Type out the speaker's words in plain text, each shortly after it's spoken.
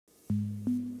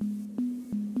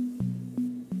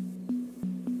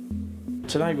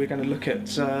Today we're going to look at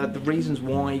the reasons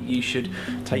why you should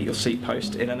take your seat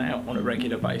post in and out on a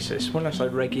regular basis. When I say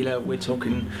regular, we're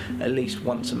talking at least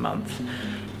once a month.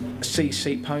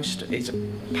 Seat post is a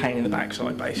pain in the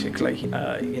backside, basically.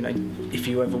 You know, if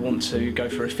you ever want to go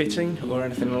for a fitting or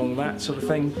anything along that sort of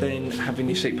thing, then having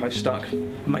your seat post stuck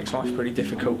makes life pretty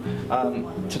difficult.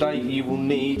 Today you will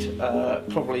need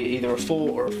probably either a 4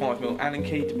 or a 5mm Allen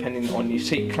key, depending on your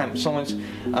seat clamp size,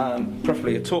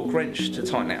 preferably a torque wrench to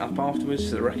tighten it up afterwards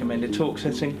to the recommended torque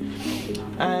setting,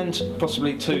 and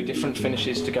possibly 2 different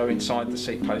finishes to go inside the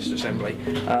seat post assembly.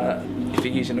 If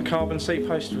you're using a carbon seat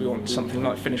post, we want something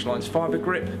like Finish Line's Fibre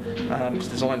Grip. It's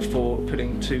designed for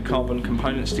putting 2 carbon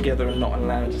components together and not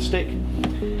allowing it to stick.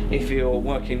 If you're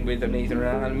working with either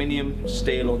an aluminium,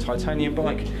 steel or titanium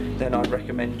bike, then I'd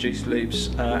recommend Juice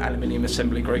Lube's aluminium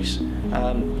assembly grease.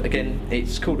 Again,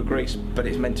 it's called a grease, but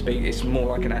it's meant to be, it's more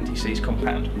like an anti-seize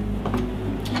compound.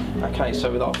 Okay,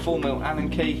 so with our 4mm Allen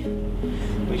key,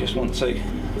 we just want to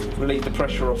relieve the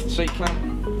pressure off the seat clamp,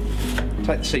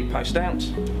 take the seat post out.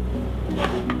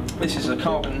 This is a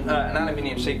an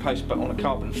aluminium seat post but on a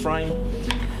carbon frame,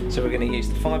 so we're going to use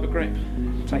the fibre grip,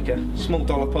 take a small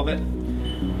dollop of it,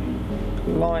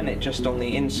 line it just on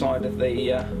the inside of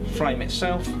the frame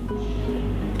itself,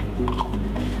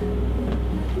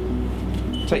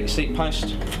 take the seat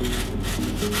post,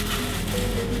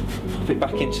 pop it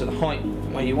back into the height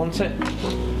where you want it,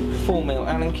 4mm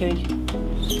Allen key,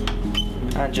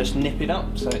 and just nip it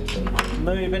up so it doesn't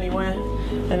move anywhere.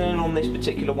 And then on this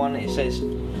particular one it says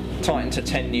tighten to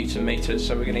 10 Newton meters,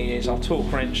 so we're going to use our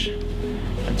torque wrench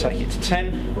and take it to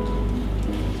 10,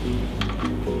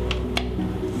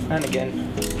 and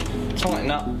again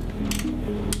tighten up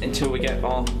until we get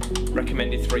our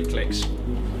recommended 3 clicks,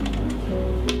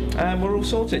 and we're all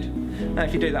sorted. Now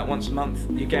if you do that once a month,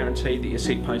 you're guaranteed that your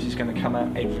seat post is going to come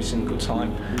out every single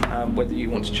time, whether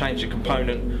you want to change the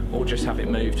component or just have it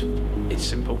moved. It's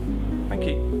simple. Thank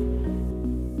you.